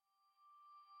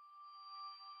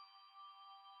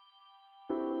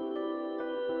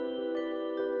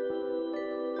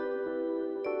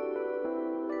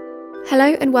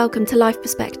Hello and welcome to Life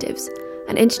Perspectives,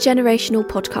 an intergenerational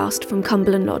podcast from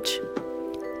Cumberland Lodge.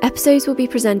 Episodes will be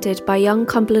presented by young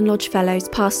Cumberland Lodge Fellows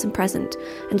past and present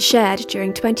and shared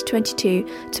during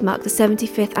 2022 to mark the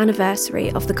 75th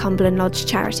anniversary of the Cumberland Lodge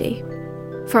charity.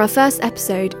 For our first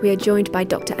episode, we are joined by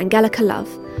Dr. Angelica Love,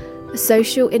 a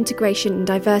social integration and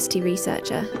diversity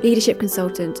researcher, leadership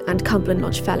consultant and Cumberland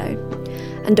Lodge Fellow,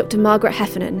 and Dr. Margaret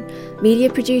Heffernan, media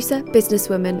producer,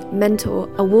 businesswoman, mentor,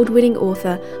 award-winning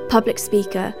author, public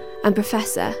speaker and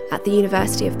professor at the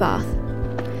University of Bath.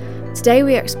 Today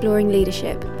we are exploring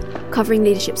leadership, covering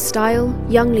leadership style,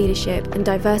 young leadership and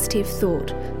diversity of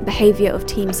thought, behaviour of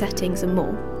team settings and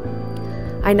more.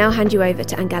 I now hand you over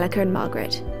to Angelica and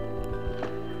Margaret.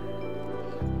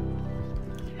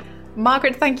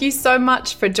 Margaret, thank you so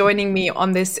much for joining me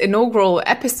on this inaugural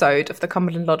episode of the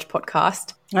Cumberland Lodge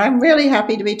podcast. I'm really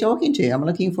happy to be talking to you. I'm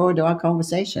looking forward to our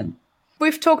conversation.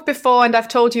 We've talked before, and I've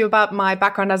told you about my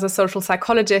background as a social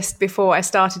psychologist before I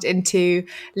started into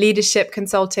leadership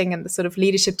consulting and the sort of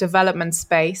leadership development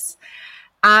space.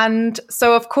 And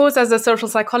so, of course, as a social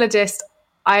psychologist,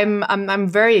 I'm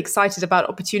very excited about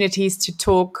opportunities to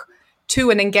talk to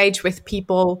and engage with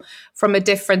people from a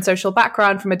different social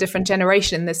background, from a different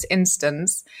generation in this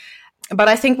instance. But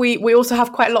I think we also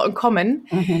have quite a lot in common.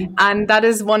 Mm-hmm. And that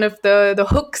is one of the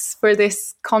hooks for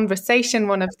this conversation,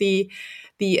 one of the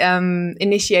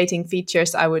initiating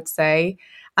features, I would say.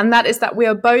 And that is that we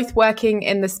are both working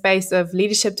in the space of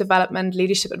leadership development,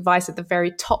 leadership advice at the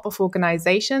very top of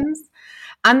organizations.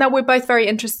 And that we're both very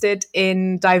interested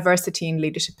in diversity in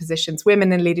leadership positions,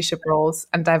 women in leadership roles,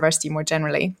 and diversity more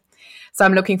generally. So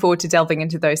I'm looking forward to delving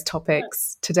into those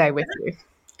topics today with you.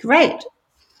 Great.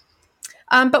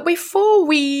 But before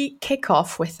we kick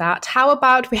off with that, how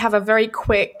about we have a very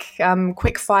quick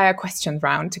fire question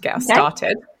round to get us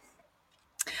started?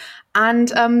 And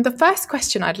the first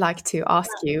question I'd like to ask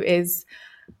you is,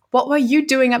 what were you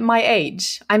doing at my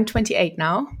age? I'm 28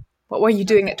 now. What were you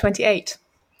doing at 28?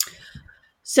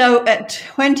 So at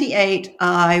 28,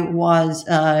 I'm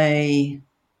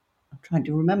trying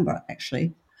to remember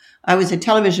actually. I was a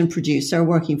television producer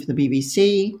working for the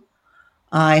BBC.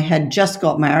 I had just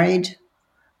got married,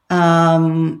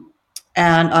 and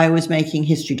I was making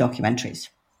history documentaries.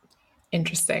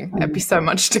 Interesting. There'd be so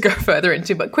much to go further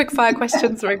into, but quick fire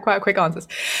questions or quite quick answers.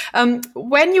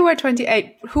 When you were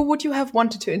 28, who would you have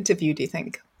wanted to interview, do you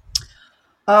think?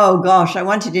 Oh, gosh, I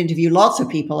wanted to interview lots of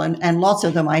people, and lots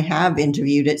of them I have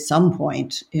interviewed at some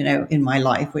point, in my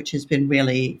life, which has been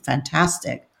really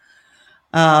fantastic.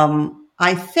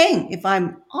 I think, if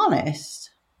I'm honest,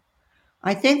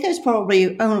 I think there's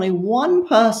probably only one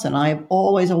person I've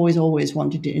always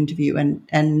wanted to interview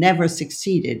and never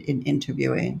succeeded in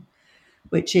interviewing,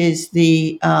 which is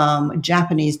the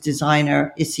Japanese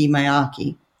designer Issey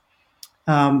Miyake,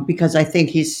 because I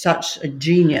think he's such a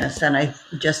genius, and I'm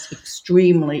just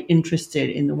extremely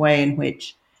interested in the way in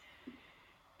which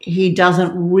he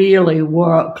doesn't really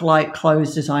work like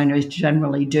clothes designers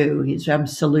generally do. He's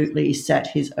absolutely set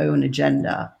his own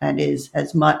agenda and is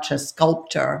as much a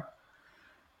sculptor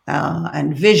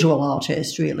and visual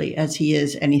artist, really, as he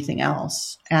is anything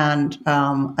else. And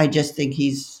I just think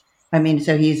he's an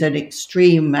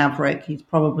extreme maverick. He's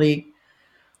probably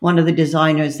one of the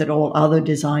designers that all other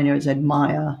designers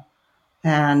admire.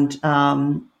 And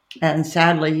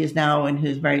sadly, he's now in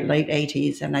his very late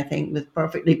 80s, and I think with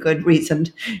perfectly good reason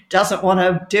doesn't want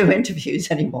to do interviews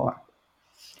anymore.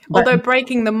 Although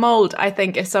breaking the mold, I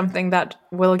think, is something that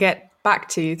we'll get back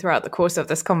to throughout the course of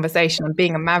this conversation. And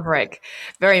being a maverick,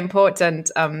 very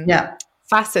important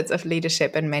facets of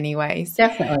leadership in many ways.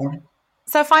 Definitely.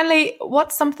 So finally,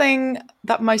 what's something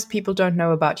that most people don't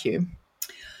know about you?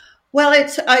 Well,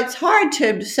 it's hard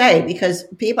to say because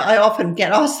I often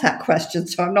get asked that question,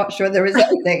 so I'm not sure there is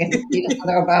anything you don't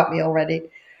know about me already.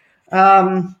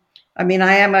 I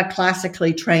am a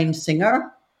classically trained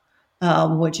singer,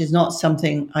 which is not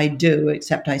something I do,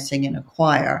 except I sing in a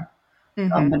choir.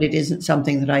 Mm-hmm. But it isn't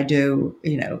something that I do,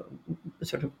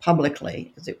 sort of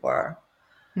publicly, as it were.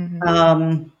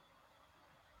 Mm-hmm.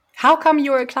 How come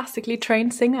you're a classically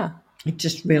trained singer? I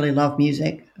just really love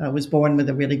music. I was born with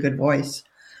a really good voice.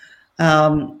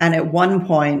 And at one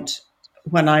point,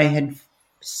 when I had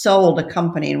sold a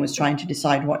company and was trying to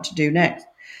decide what to do next,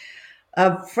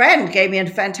 a friend gave me a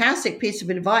fantastic piece of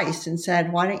advice and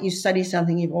said, why don't you study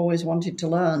something you've always wanted to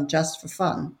learn just for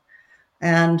fun?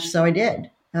 And so I did.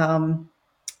 And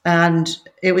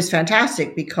it was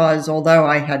fantastic because although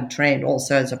I had trained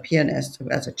also as a pianist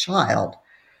as a child,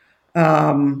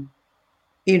 I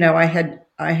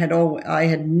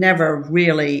had never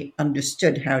really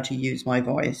understood how to use my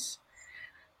voice.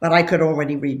 But I could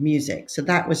already read music. So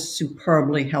that was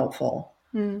superbly helpful.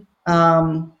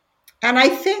 And I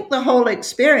think the whole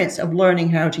experience of learning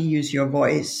how to use your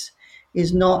voice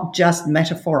is not just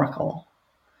metaphorical.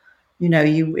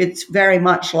 It's very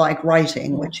much like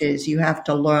writing, which is you have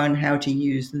to learn how to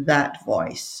use that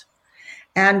voice.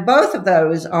 And both of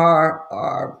those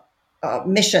are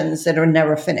missions that are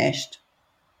never finished.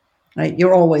 Right?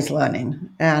 You're always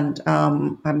learning, and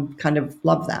I'm kind of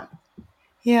love that.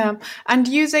 Yeah, and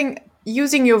using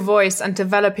your voice and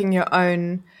developing your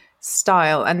own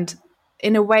style, and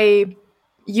in a way,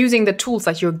 using the tools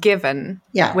that you're given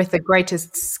with the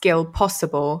greatest skill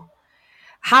possible.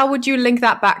 How would you link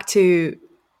that back to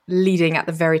leading at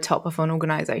the very top of an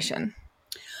organization?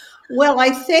 Well, I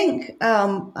think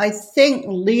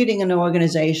leading an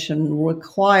organization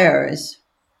requires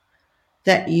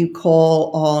that you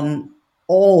call on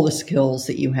all the skills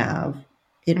that you have.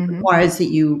 It requires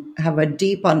that you have a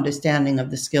deep understanding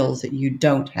of the skills that you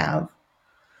don't have.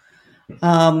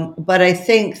 But I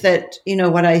think that,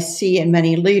 what I see in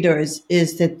many leaders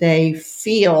is that they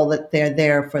feel that they're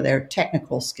there for their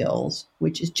technical skills,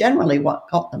 which is generally what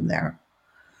got them there.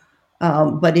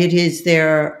 But it is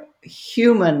their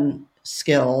human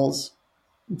skills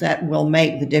that will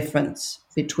make the difference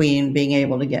between being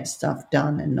able to get stuff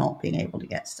done and not being able to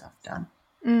get stuff done.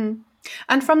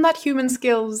 And from that human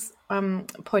skills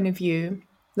point of view,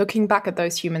 looking back at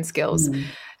those human skills,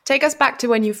 take us back to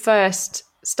when you first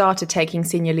started taking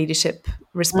senior leadership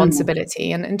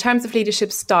responsibility. And in terms of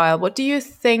leadership style, what do you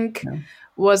think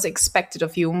was expected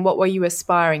of you, and what were you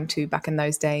aspiring to back in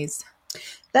those days?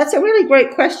 That's a really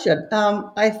great question.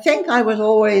 I think I was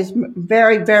always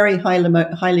very, very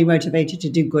highly motivated to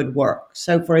do good work.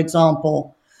 So, for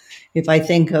example, if I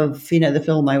think of, the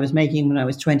film I was making when I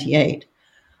was 28,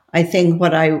 I think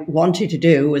what I wanted to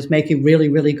do was make a really,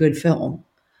 really good film.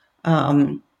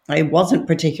 I wasn't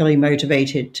particularly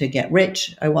motivated to get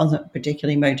rich. I wasn't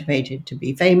particularly motivated to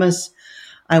be famous.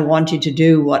 I wanted to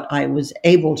do what I was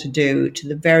able to do to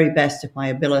the very best of my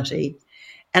ability.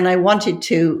 And I wanted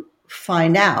to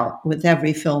find out with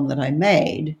every film that I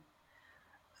made,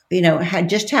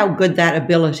 just how good that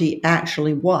ability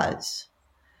actually was.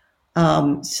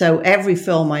 So every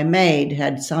film I made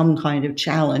had some kind of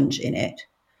challenge in it.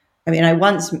 I mean, I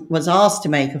once was asked to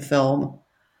make a film,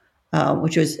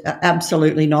 which was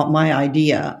absolutely not my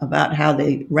idea, about how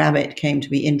the rabbit came to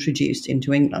be introduced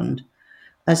into England,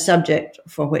 a subject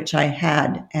for which I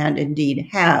had and indeed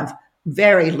have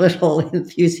very little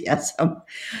enthusiasm.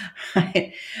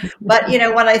 Right? But,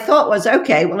 what I thought was,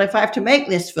 okay, well, if I have to make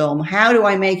this film, how do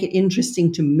I make it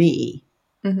interesting to me?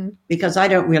 Because I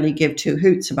don't really give two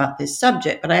hoots about this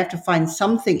subject, but I have to find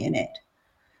something in it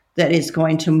that is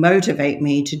going to motivate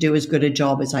me to do as good a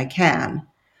job as I can.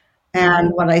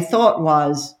 And what I thought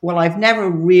was, well, I've never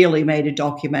really made a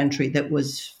documentary that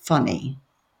was funny.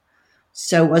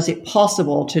 So was it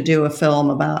possible to do a film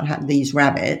about these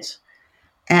rabbits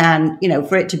and,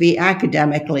 for it to be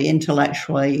academically,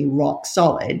 intellectually rock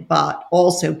solid, but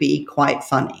also be quite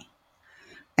funny?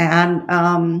 And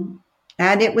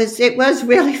it was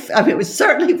really, it was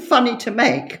certainly funny to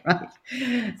make, right?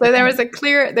 So there is a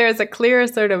clear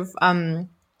sort of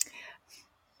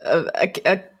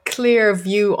a clear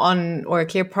view on, or a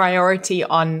clear priority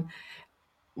on,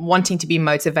 wanting to be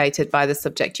motivated by the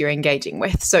subject you're engaging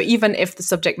with. So even if the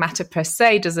subject matter per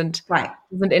se doesn't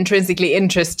intrinsically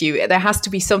interest you, there has to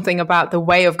be something about the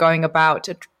way of going about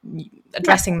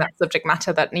addressing that subject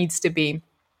matter that needs to be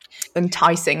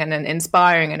enticing and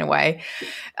inspiring in a way.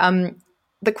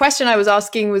 The question I was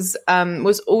asking was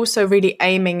also really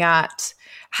aiming at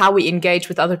how we engage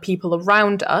with other people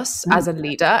around us as a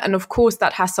leader. And of course,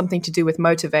 that has something to do with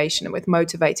motivation and with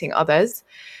motivating others.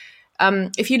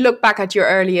 If you look back at your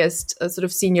earliest sort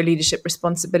of senior leadership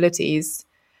responsibilities,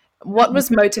 what was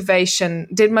motivation?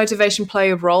 Did motivation play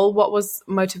a role? What was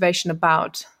motivation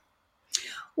about?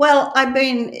 Well, I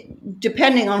mean,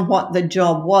 depending on what the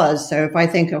job was. So if I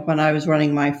think of when I was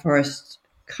running my first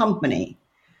company,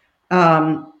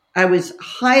 I was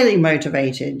highly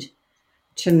motivated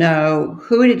to know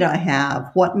who did I have,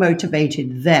 what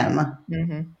motivated them,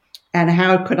 and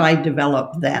how could I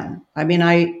develop them. I mean,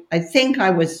 I think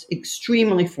I was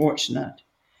extremely fortunate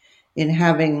in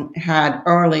having had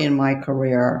early in my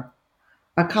career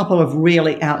a couple of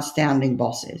really outstanding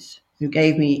bosses who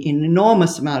gave me an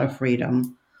enormous amount of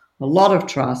freedom, a lot of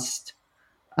trust,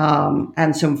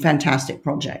 and some fantastic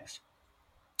projects.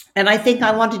 And I think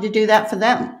I wanted to do that for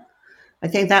them. I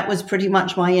think that was pretty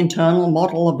much my internal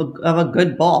model of a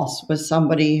good boss, was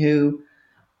somebody who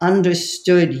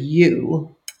understood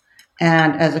you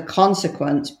and as a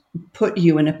consequence put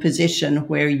you in a position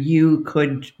where you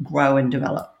could grow and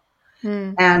develop.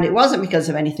 And it wasn't because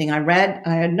of anything I read.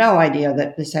 I had no idea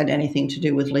that this had anything to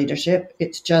do with leadership.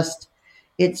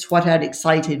 It's what had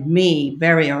excited me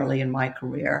very early in my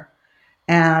career.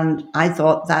 And I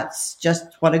thought that's just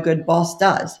what a good boss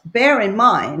does. Bear in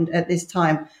mind, at this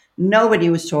time, nobody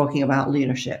was talking about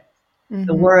leadership.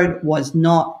 The word was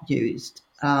not used.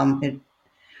 I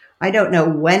don't know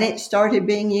when it started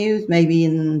being used, maybe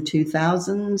in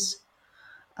 2000s.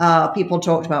 People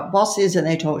talked about bosses and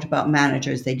they talked about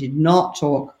managers. They did not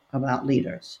talk about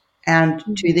leaders. And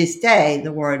to this day,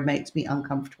 the word makes me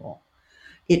uncomfortable.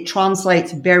 It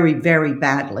translates very, very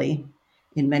badly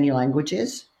in many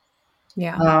languages.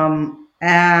 Yeah.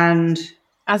 And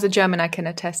as a German, I can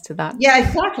attest to that. Yeah,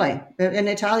 exactly. In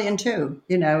Italian too.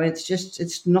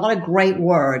 It's not a great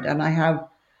word. And I have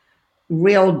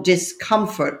real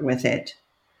discomfort with it.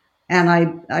 And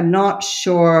I'm not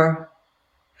sure.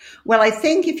 Well, I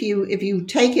think if you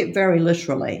take it very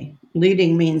literally,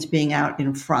 leading means being out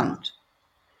in front.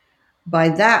 By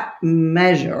that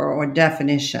measure or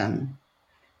definition,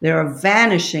 there are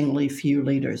vanishingly few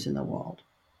leaders in the world.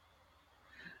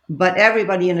 But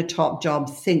everybody in a top job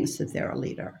thinks that they're a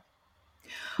leader.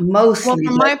 Mostly. Well,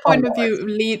 from my point of view,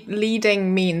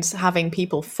 leading means having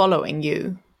people following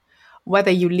you,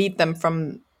 whether you lead them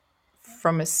from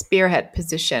a spearhead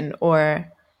position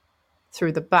or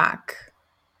through the back.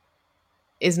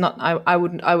 Is not. I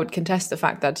would contest the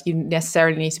fact that you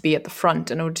necessarily need to be at the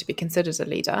front in order to be considered a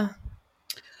leader,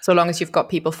 so long as you've got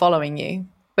people following you.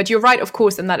 But you're right, of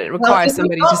course, in that it requires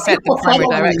somebody to set the primary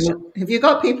direction. If you've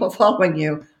got people following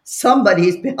you,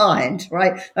 somebody's behind,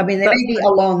 right? I mean, they may be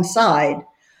alongside,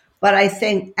 but I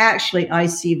think actually I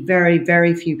see very,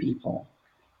 very few people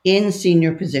in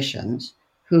senior positions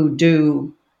who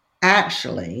do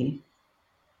actually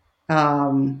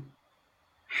have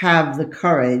the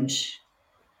courage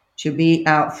to be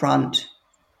out front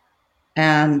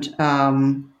and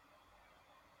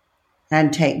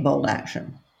take bold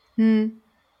action.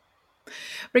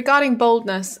 Regarding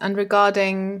boldness and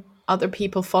regarding other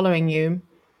people following you,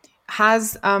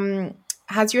 has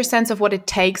your sense of what it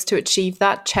takes to achieve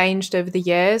that changed over the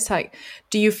years? Like,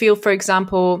 do you feel, for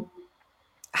example,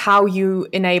 how you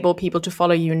enable people to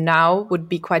follow you now would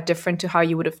be quite different to how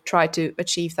you would have tried to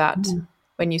achieve that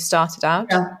when you started out?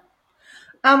 Yeah.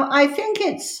 I think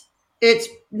it's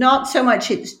not so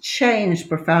much it's changed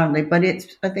profoundly, but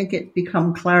I think it's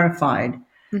become clarified.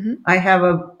 I have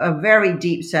a very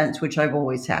deep sense, which I've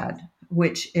always had,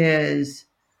 which is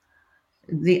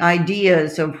the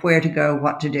ideas of where to go,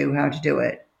 what to do, how to do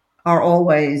it are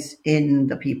always in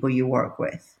the people you work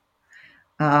with.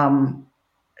 Then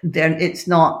it's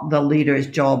not the leader's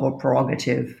job or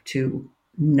prerogative to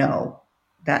know.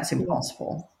 That's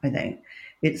impossible, I think.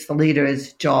 It's the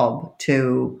leader's job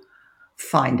to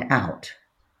find out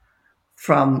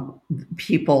from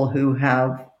people who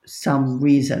have some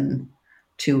reason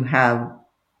to have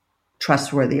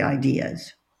trustworthy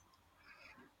ideas.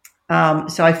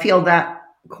 So I feel that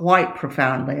quite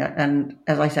profoundly. And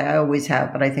as I say, I always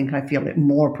have, but I think I feel it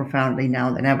more profoundly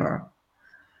now than ever.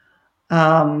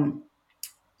 And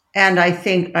I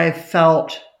think I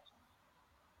felt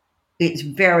it's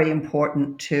very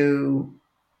important to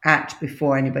act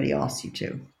before anybody asks you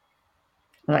to.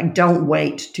 Like, don't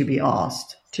wait to be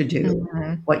asked to do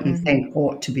what you think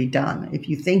ought to be done. If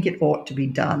you think it ought to be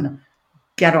done,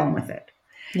 get on with it.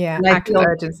 Yeah, act with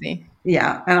urgency.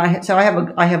 Yeah, and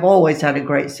I have always had a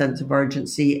great sense of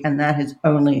urgency, and that has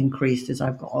only increased as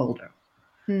I've got older.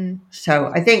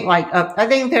 So I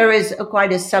think there is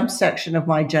quite a subsection of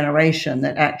my generation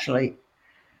that actually,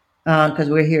 because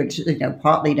we're here to,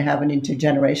 partly to have an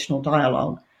intergenerational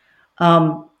dialogue,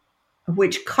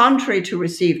 which, contrary to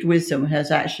received wisdom,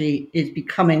 is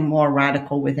becoming more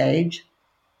radical with age.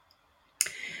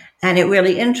 And it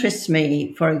really interests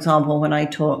me, for example, when I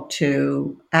talk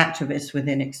to activists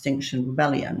within Extinction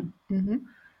Rebellion,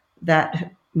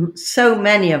 that so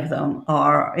many of them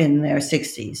are in their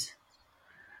 60s.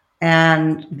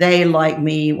 And they, like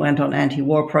me, went on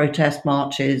anti-war protest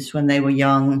marches when they were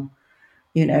young.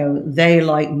 They,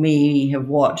 like me, have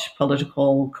watched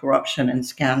political corruption and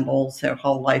scandals their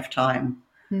whole lifetime.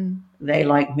 They,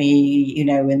 like me,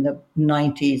 in the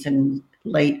 90s and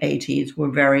late 80s, were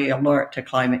very alert to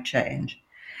climate change.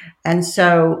 And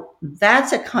so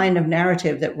that's a kind of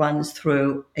narrative that runs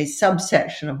through a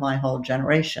subsection of my whole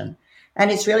generation.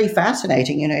 And it's really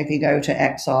fascinating, if you go to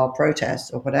XR protests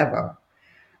or whatever.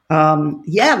 There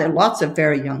are lots of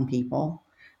very young people,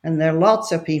 and there are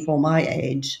lots of people my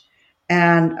age.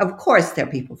 And of course, there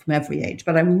are people from every age,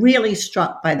 but I'm really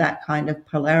struck by that kind of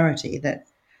polarity that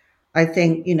I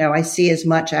think, I see as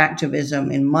much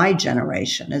activism in my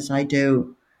generation as I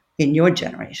do in your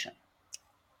generation.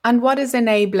 And what is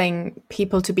enabling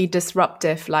people to be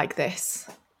disruptive like this?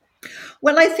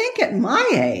 Well, I think at my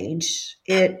age,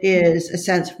 it is a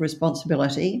sense of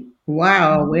responsibility.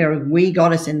 Wow, we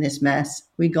got us in this mess.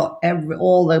 We got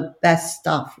all the best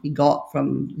stuff we got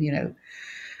from,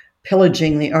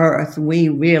 pillaging the earth. We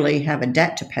really have a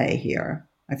debt to pay here.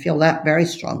 I feel that very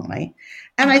strongly.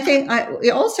 And I think I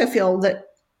also feel that,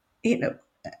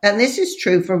 and this is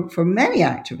true for many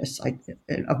activists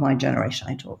of my generation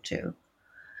I talk to,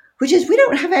 which is we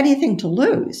don't have anything to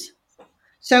lose.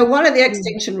 So one of the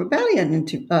Extinction Rebellion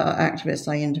activists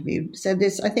I interviewed said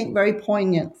this, I think, very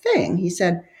poignant thing. He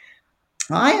said,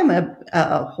 I am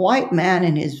a white man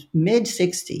in his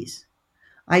mid-60s.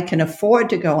 I can afford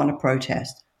to go on a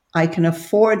protest. I can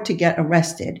afford to get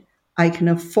arrested. I can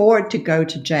afford to go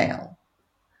to jail.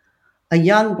 A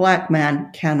young Black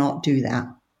man cannot do that.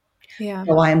 Yeah.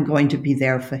 So I am going to be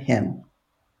there for him.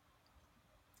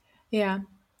 Yeah,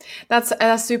 that's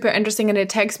super interesting. And it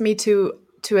takes me to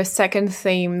a second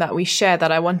theme that we share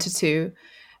that I wanted to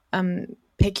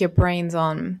pick your brains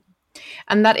on.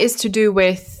 And that is to do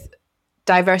with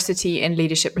diversity in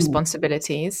leadership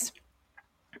responsibilities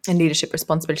and leadership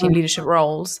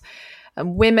roles.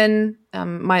 Women,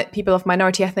 people of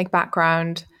minority ethnic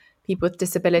background, people with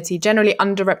disability, generally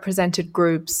underrepresented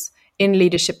groups in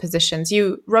leadership positions.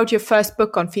 You wrote your first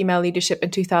book on female leadership in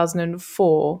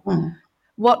 2004.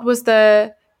 What was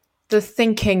the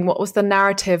thinking? What was the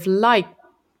narrative like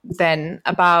then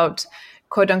about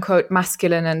quote unquote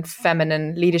masculine and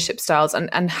feminine leadership styles?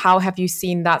 And how have you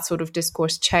seen that sort of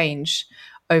discourse change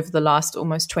over the last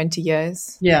almost 20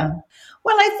 years? Yeah.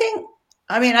 Well,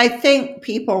 I think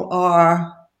people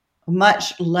are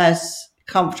much less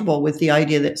comfortable with the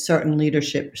idea that certain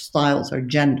leadership styles are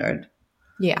gendered.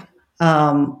 Yeah.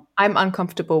 I'm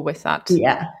uncomfortable with that.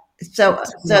 Yeah. So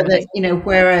that,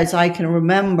 whereas I can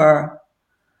remember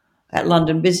at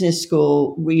London Business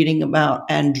School reading about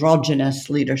androgynous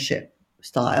leadership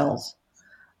styles.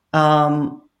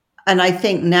 And I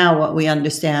think now what we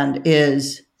understand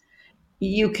is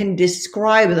you can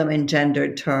describe them in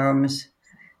gendered terms.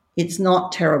 It's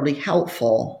not terribly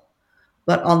helpful.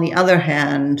 But on the other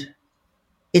hand,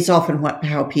 it's often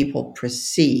how people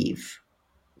perceive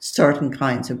certain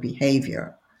kinds of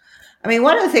behavior. I mean,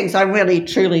 one of the things I'm really,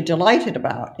 truly delighted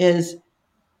about is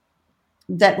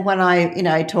that when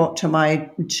I talk to my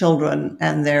children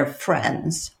and their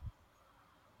friends,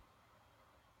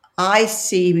 I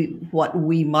see what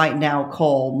we might now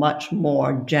call much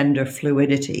more gender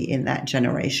fluidity in that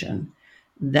generation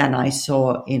than I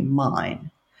saw in mine,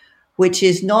 which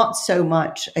is not so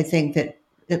much, I think, that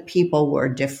people were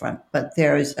different, but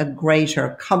there's a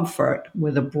greater comfort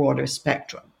with a broader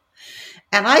spectrum.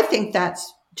 And I think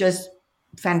that's just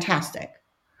fantastic.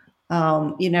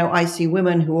 I see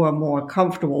women who are more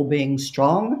comfortable being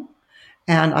strong,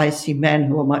 and I see men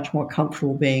who are much more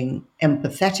comfortable being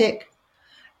empathetic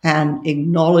and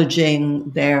acknowledging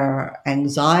their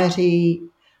anxiety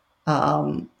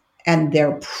and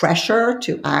their pressure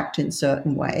to act in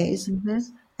certain ways. Mm-hmm.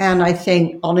 And I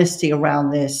think honesty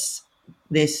around this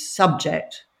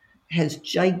subject has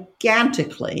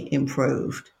gigantically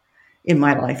improved in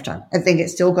my lifetime. I think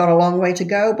it's still got a long way to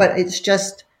go, but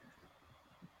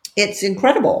it's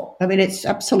incredible. I mean, it's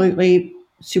absolutely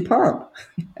superb.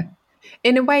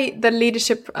 In a way, the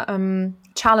leadership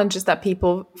challenges that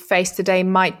people face today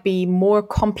might be more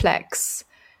complex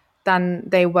than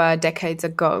they were decades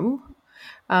ago.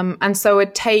 And so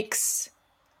it takes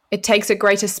a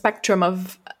greater spectrum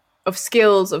of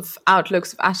skills, of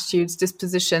outlooks, of attitudes,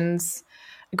 dispositions,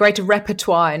 a greater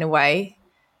repertoire in a way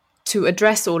to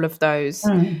address all of those.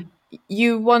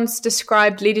 You once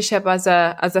described leadership as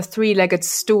a three-legged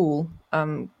stool,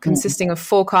 consisting of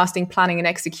forecasting, planning, and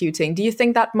executing. Do you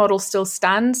think that model still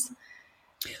stands?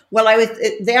 Well, I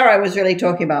was really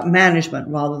talking about management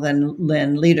rather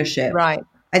than leadership. Right.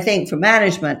 I think for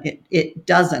management, it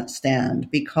doesn't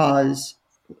stand because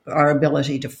our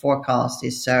ability to forecast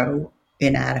is so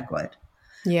inadequate.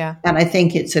 Yeah. And I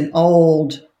think it's a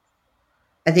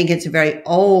very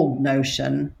old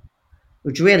notion,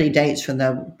 which really dates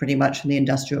pretty much from the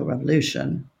Industrial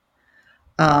Revolution.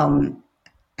 From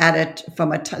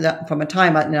a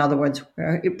time, in other words,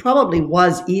 where it probably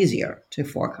was easier to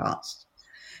forecast.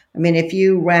 I mean, if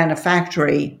you ran a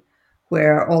factory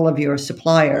where all of your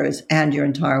suppliers and your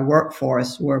entire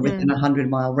workforce were within a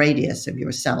 100-mile radius of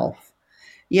yourself,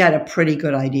 you had a pretty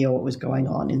good idea what was going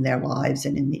on in their lives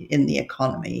and in the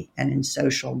economy and in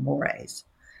social mores.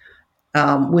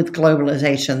 With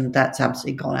globalization, that's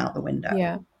absolutely gone out the window.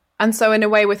 Yeah. And so in a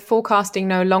way, with forecasting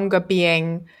no longer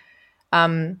being,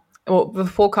 or the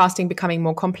forecasting becoming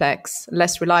more complex,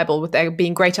 less reliable, with there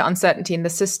being greater uncertainty in the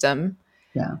system,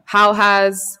 Yeah. How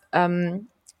has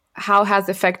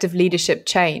effective leadership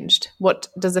changed? What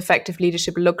does effective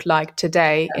leadership look like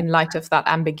today in light of that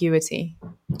ambiguity?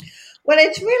 Well,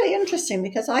 it's really interesting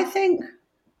because I think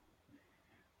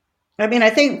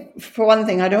for one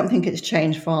thing, I don't think it's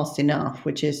changed fast enough,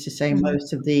 which is to say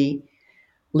most of the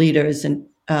leaders and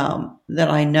that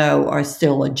I know are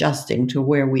still adjusting to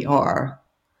where we are.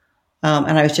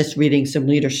 And I was just reading some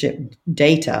leadership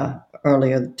data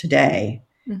earlier today,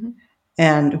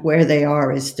 and where they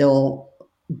are is still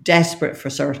desperate for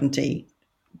certainty,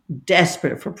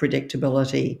 desperate for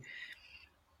predictability,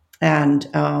 and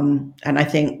I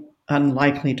think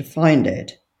unlikely to find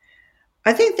it.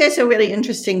 I think there's a really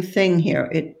interesting thing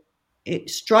here. It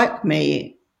struck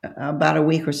me about a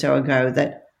week or so ago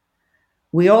that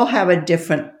we all have a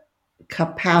different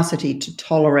capacity to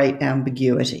tolerate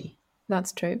ambiguity.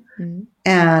 That's true. Mm.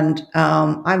 And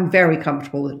I'm very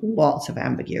comfortable with lots of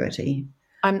ambiguity.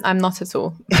 I'm not at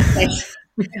all. And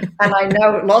I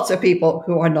know lots of people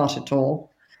who are not at all.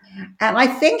 And I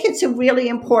think it's a really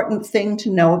important thing to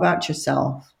know about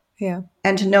yourself. Yeah.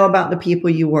 And to know about the people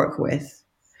you work with,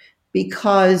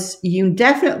 because you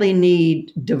definitely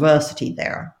need diversity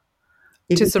there.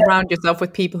 To surround yourself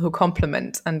with people who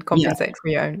complement and compensate for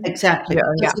your own gaps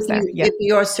there. If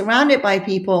you're surrounded by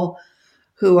people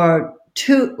who are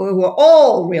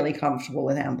all really comfortable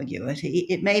with ambiguity,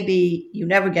 it may be you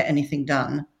never get anything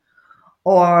done,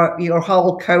 or your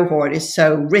whole cohort is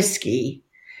so risky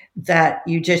that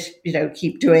you just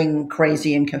keep doing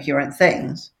crazy incoherent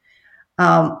things.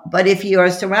 But if you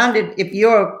are surrounded, if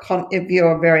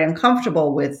you're very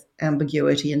uncomfortable with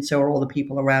ambiguity, and so are all the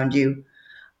people around you,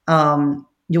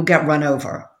 you'll get run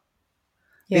over.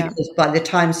 Yeah. Because by the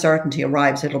time certainty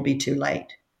arrives, it'll be too late.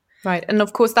 Right. And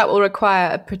of course, that will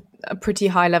require a pretty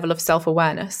high level of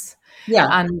self-awareness. Yeah.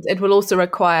 And it will also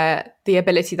require the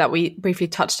ability that we briefly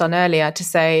touched on earlier to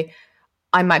say,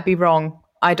 I might be wrong.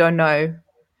 I don't know.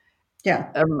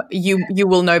 Yeah. You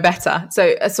will know better.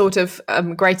 So a sort of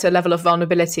greater level of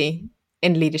vulnerability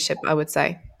in leadership, I would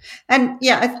say. And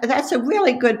that's a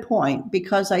really good point,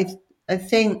 because I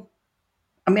think,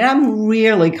 I'm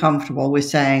really comfortable with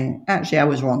saying, actually, I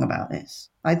was wrong about this.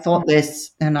 I thought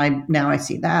this and now I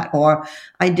see that, or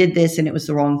I did this and it was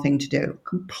the wrong thing to do.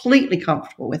 Completely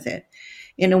comfortable with it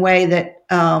in a way that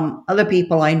other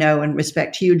people I know and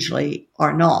respect hugely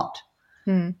are not.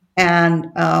 And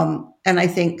I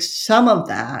think some of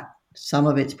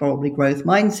it's probably growth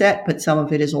mindset, but some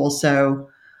of it is also,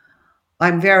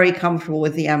 I'm very comfortable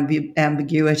with the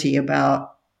ambiguity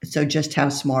about, so just how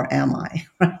smart am I,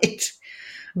 right?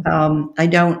 I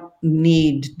don't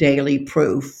need daily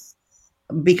proof,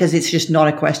 because it's just not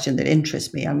a question that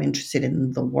interests me. I'm interested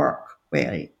in the work,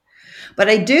 really. But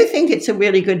I do think it's a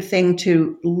really good thing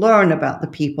to learn about the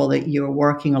people that you're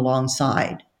working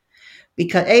alongside,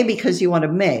 because you want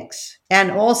to mix,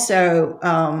 and also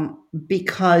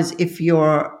because if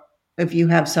you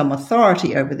have some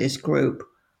authority over this group,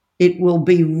 it will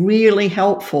be really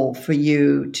helpful for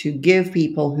you to give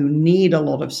people who need a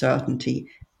lot of certainty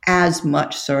as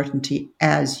much certainty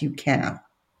as you can,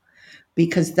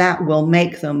 because that will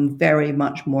make them very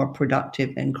much more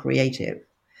productive and creative.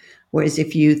 Whereas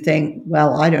if you think,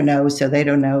 well, I don't know, so they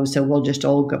don't know, so we'll just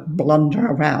all blunder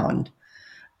around,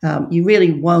 you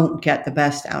really won't get the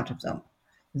best out of them.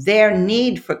 Their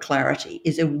need for clarity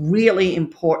is a really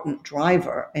important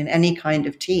driver in any kind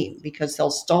of team, because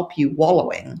they'll stop you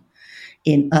wallowing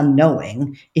in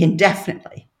unknowing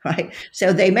indefinitely, right?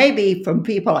 So they may be, from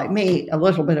people like me, a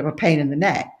little bit of a pain in the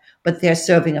neck, but they're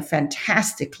serving a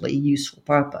fantastically useful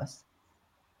purpose.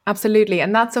 Absolutely.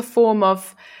 And that's a form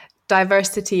of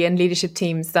diversity in leadership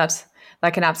teams that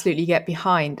I can absolutely get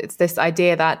behind. It's this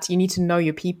idea that you need to know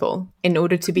your people in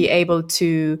order to be able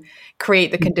to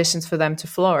create the conditions for them to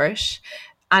flourish.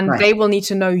 And they will need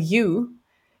to know you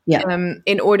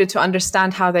in order to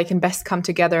understand how they can best come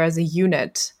together as a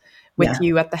unit with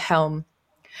you at the helm.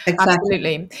 Exactly.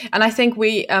 Absolutely. And I think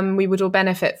we would all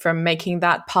benefit from making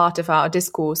that part of our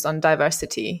discourse on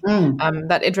diversity,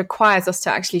 that it requires us to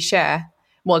actually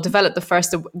develop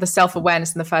the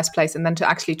self-awareness in the first place, and then to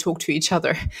actually talk to each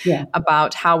other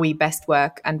about how we best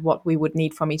work and what we would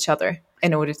need from each other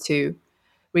in order to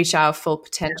reach our full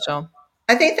potential.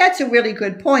 I think that's a really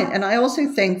good point. And I also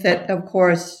think that, of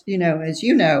course, as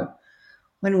you know,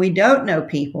 when we don't know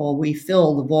people, we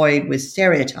fill the void with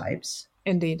stereotypes.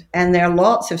 Indeed. And there are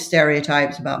lots of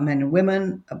stereotypes about men and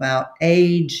women, about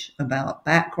age, about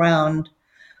background,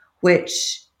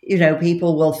 which,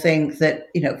 people will think that,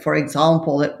 for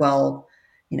example, that,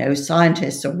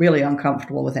 scientists are really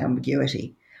uncomfortable with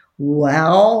ambiguity.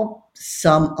 Well,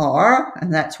 some are,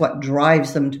 and that's what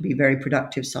drives them to be very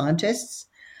productive scientists.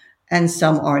 and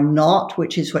some are not,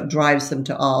 which is what drives them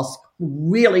to ask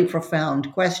really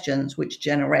profound questions, which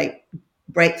generate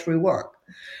breakthrough work.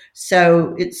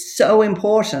 So it's so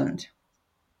important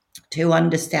to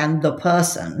understand the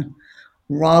person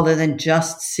rather than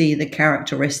just see the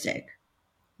characteristic.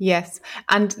 Yes.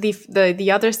 And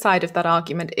the other side of that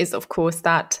argument is, of course,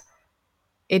 that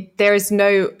there is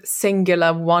no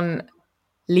singular one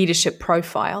leadership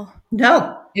profile.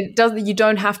 No. You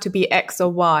don't have to be X or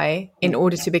Y in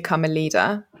order to become a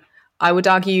leader. I would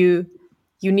argue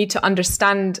you need to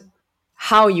understand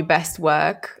how you best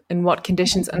work, in what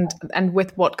conditions, and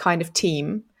with what kind of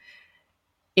team,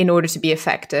 in order to be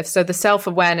effective. So the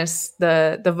self-awareness,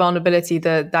 the vulnerability,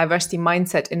 the diversity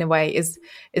mindset, in a way, is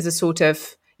a sort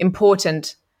of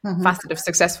important facet of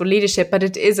successful leadership, but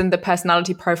it isn't the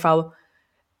personality profile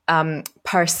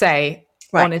per se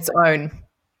on its own.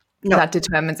 No. That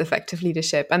determines effective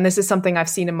leadership. And this is something I've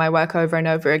seen in my work over and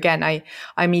over again.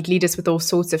 I meet leaders with all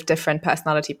sorts of different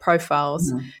personality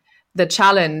profiles. Mm-hmm. The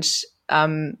challenge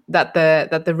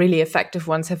that the really effective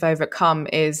ones have overcome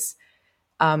is,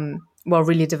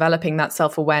 really developing that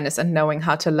self-awareness and knowing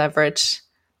how to leverage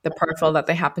the profile that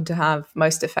they happen to have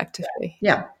most effectively.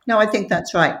 Yeah. No, I think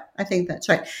that's right.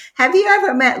 Have you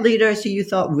ever met leaders who you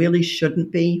thought really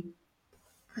shouldn't be?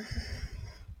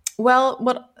 Well,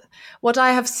 what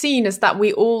I have seen is that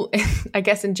we all, I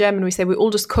guess in German we say, we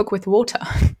all just cook with water.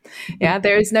 Yeah,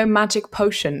 there is no magic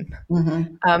potion.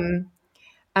 Mm-hmm.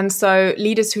 And so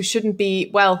leaders who shouldn't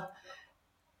be,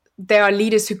 there are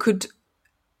leaders who could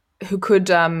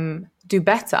do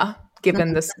better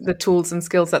given the tools and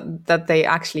skills that they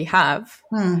actually have.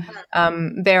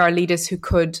 There are leaders who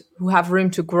have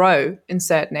room to grow in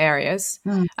certain areas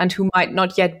and who might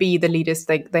not yet be the leaders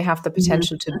they have the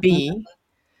potential to be.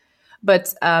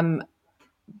 But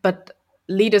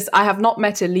leaders, I have not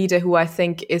met a leader who I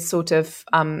think is sort of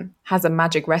has a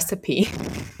magic recipe.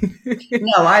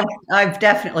 No, I've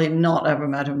definitely not ever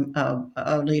met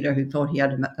a leader who thought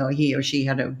he or she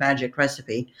had a magic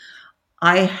recipe.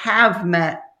 I have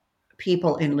met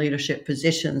people in leadership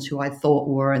positions who I thought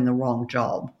were in the wrong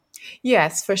job.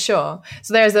 Yes, for sure.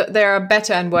 So there are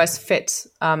better and worse fit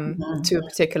to a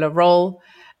particular role,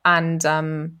 and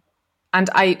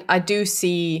I do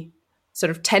see sort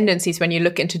of tendencies when you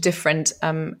look into different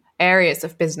areas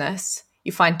of business.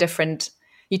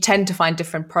 You tend to find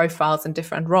different profiles and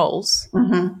different roles,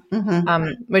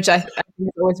 which I think is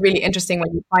always really interesting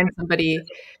when you find somebody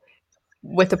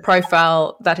with a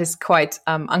profile that is quite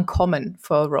uncommon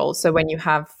for a role. So when you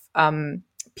have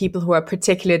people who are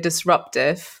particularly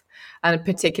disruptive and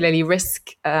particularly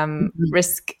risk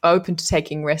open to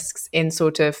taking risks in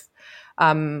sort of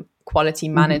quality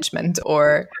management,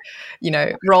 or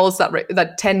roles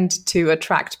that tend to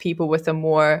attract people with a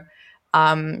more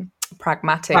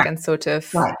pragmatic and sort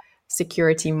of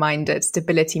security-minded,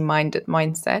 stability-minded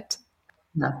mindset.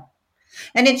 No.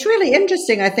 And it's really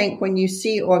interesting, I think, when you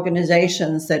see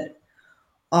organizations that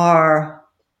are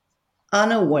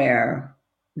unaware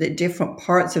that different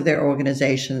parts of their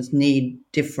organizations need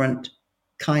different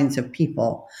kinds of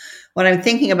people. What I'm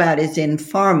thinking about is in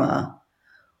pharma,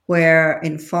 where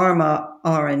in pharma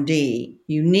R&D,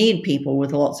 you need people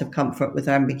with lots of comfort with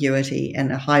ambiguity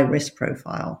and a high risk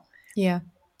profile. Yeah.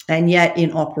 And yet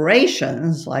in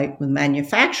operations, like with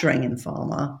manufacturing in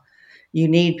pharma, you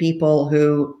need people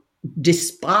who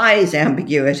despise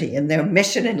ambiguity and their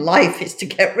mission in life is to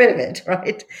get rid of it,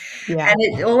 right? Yeah. And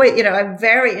it's always, I'm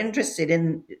very interested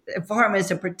in pharma is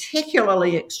a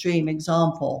particularly extreme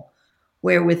example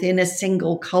where within a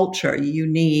single culture, you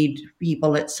need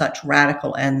people at such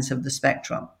radical ends of the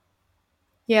spectrum.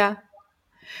 Yeah,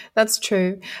 that's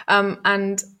true.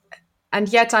 And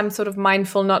yet I'm sort of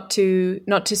mindful not to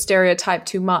stereotype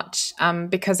too much,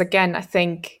 because again, I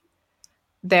think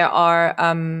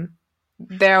we're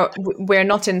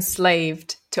not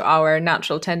enslaved to our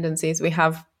natural tendencies. We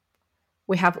have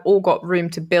all got room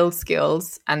to build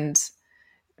skills and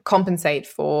compensate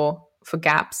for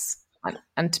gaps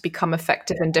and to become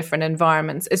effective in different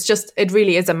environments. It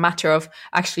really is a matter of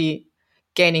actually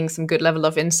gaining some good level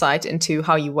of insight into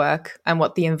how you work and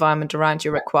what the environment around you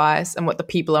requires and what the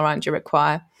people around you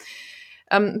require.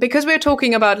 Because we're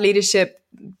talking about leadership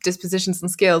dispositions and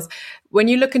skills, when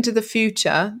you look into the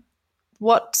future,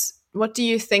 what do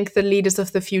you think the leaders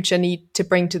of the future need to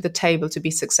bring to the table to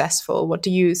be successful? What do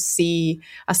you see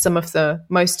as some of the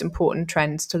most important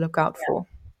trends to look out for?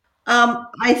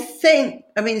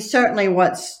 Certainly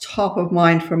what's top of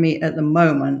mind for me at the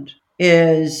moment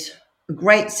is a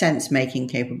great sense-making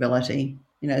capability.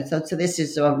 So this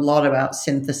is a lot about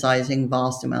synthesizing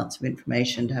vast amounts of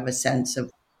information to have a sense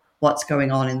of what's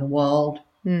going on in the world.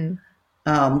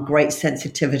 great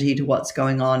sensitivity to what's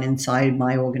going on inside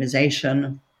my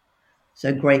organization.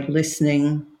 So great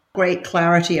listening, great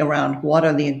clarity around what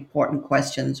are the important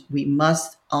questions we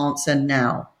must answer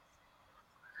now.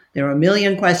 There are a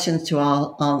million questions to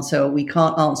answer. We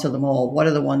can't answer them all. What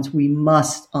are the ones we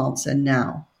must answer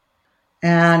now?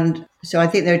 And so I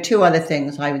think there are two other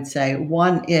things I would say.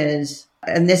 One is,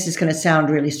 and this is going to sound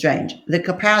really strange, the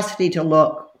capacity to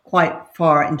look quite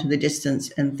far into the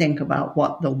distance and think about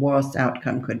what the worst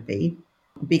outcome could be.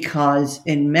 Because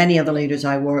in many of the leaders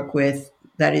I work with,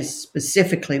 that is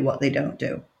specifically what they don't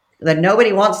do. That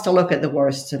nobody wants to look at the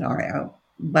worst scenario,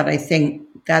 but I think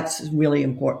that's really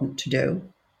important to do.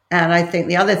 And I think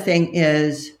the other thing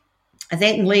is, I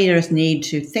think leaders need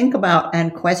to think about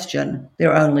and question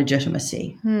their own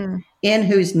legitimacy. In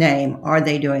whose name are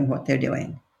they doing what they're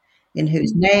doing? In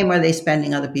whose name are they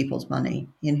spending other people's money?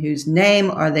 In whose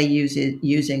name are they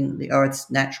using the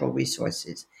Earth's natural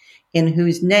resources? In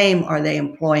whose name are they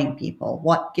employing people?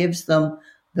 What gives them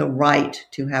the right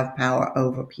to have power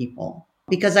over people?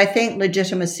 Because I think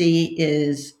legitimacy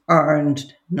is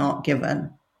earned, not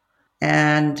given.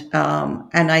 And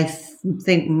I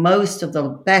think most of the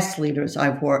best leaders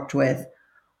I've worked with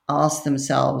ask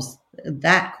themselves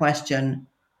that question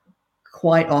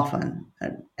quite often.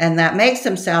 And that makes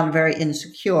them sound very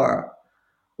insecure,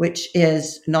 which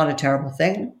is not a terrible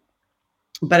thing.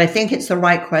 But I think it's the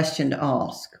right question to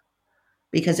ask,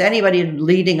 because anybody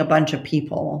leading a bunch of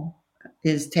people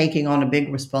is taking on a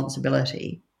big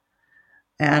responsibility.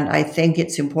 And I think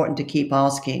it's important to keep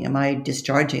asking, am I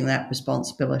discharging that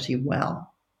responsibility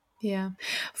well? Yeah.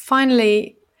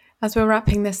 Finally, as we're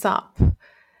wrapping this up,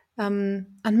 and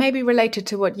maybe related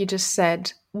to what you just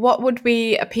said, what would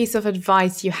be a piece of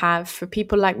advice you have for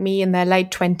people like me in their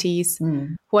late 20s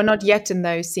who are not yet in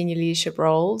those senior leadership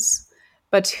roles,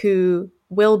 but who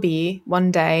will be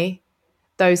one day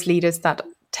those leaders that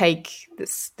take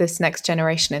this next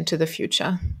generation into the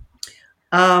future?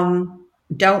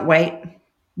 Don't wait.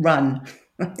 Run.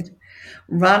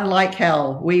 Run like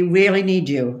hell. We really need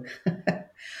you.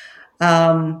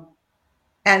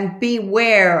 And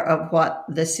beware of what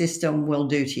the system will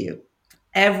do to you.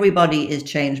 Everybody is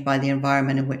changed by the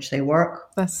environment in which they work.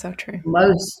 That's so true.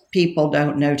 Most people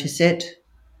don't notice it.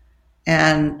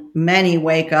 And many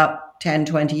wake up 10,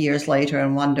 20 years later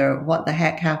and wonder what the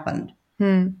heck happened.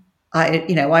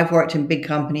 I've worked in big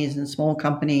companies and small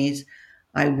companies.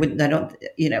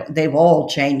 They've all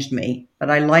changed me, but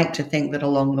I like to think that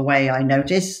along the way I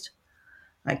noticed,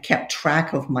 I kept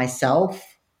track of myself.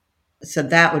 So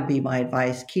that would be my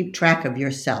advice. Keep track of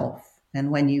yourself. And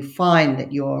when you find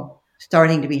that you're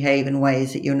starting to behave in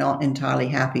ways that you're not entirely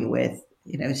happy with,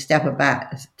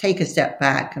 take a step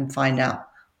back and find out,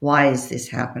 why is this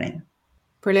happening?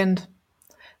 Brilliant.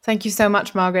 Thank you so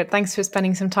much, Margaret. Thanks for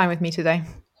spending some time with me today.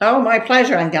 Oh, my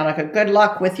pleasure, Angelica. Good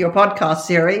luck with your podcast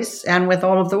series and with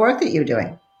all of the work that you're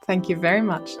doing. Thank you very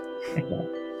much.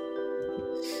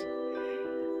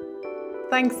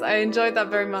 Thanks. I enjoyed that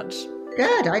very much.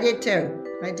 Good. I did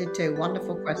too.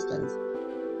 Wonderful questions.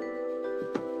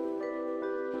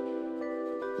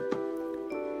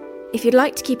 If you'd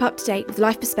like to keep up to date with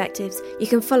Life Perspectives, you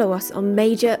can follow us on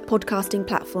major podcasting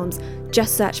platforms.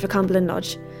 Just search for Cumberland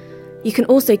Lodge. You can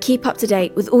also keep up to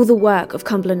date with all the work of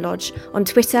Cumberland Lodge on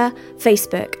Twitter,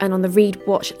 Facebook, and on the Read,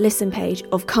 Watch, Listen page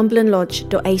of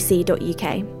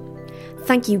cumberlandlodge.ac.uk.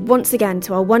 Thank you once again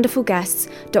to our wonderful guests,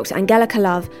 Dr. Angelica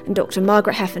Love and Dr.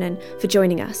 Margaret Heffernan, for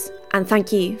joining us. And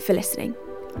thank you for listening.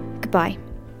 Goodbye.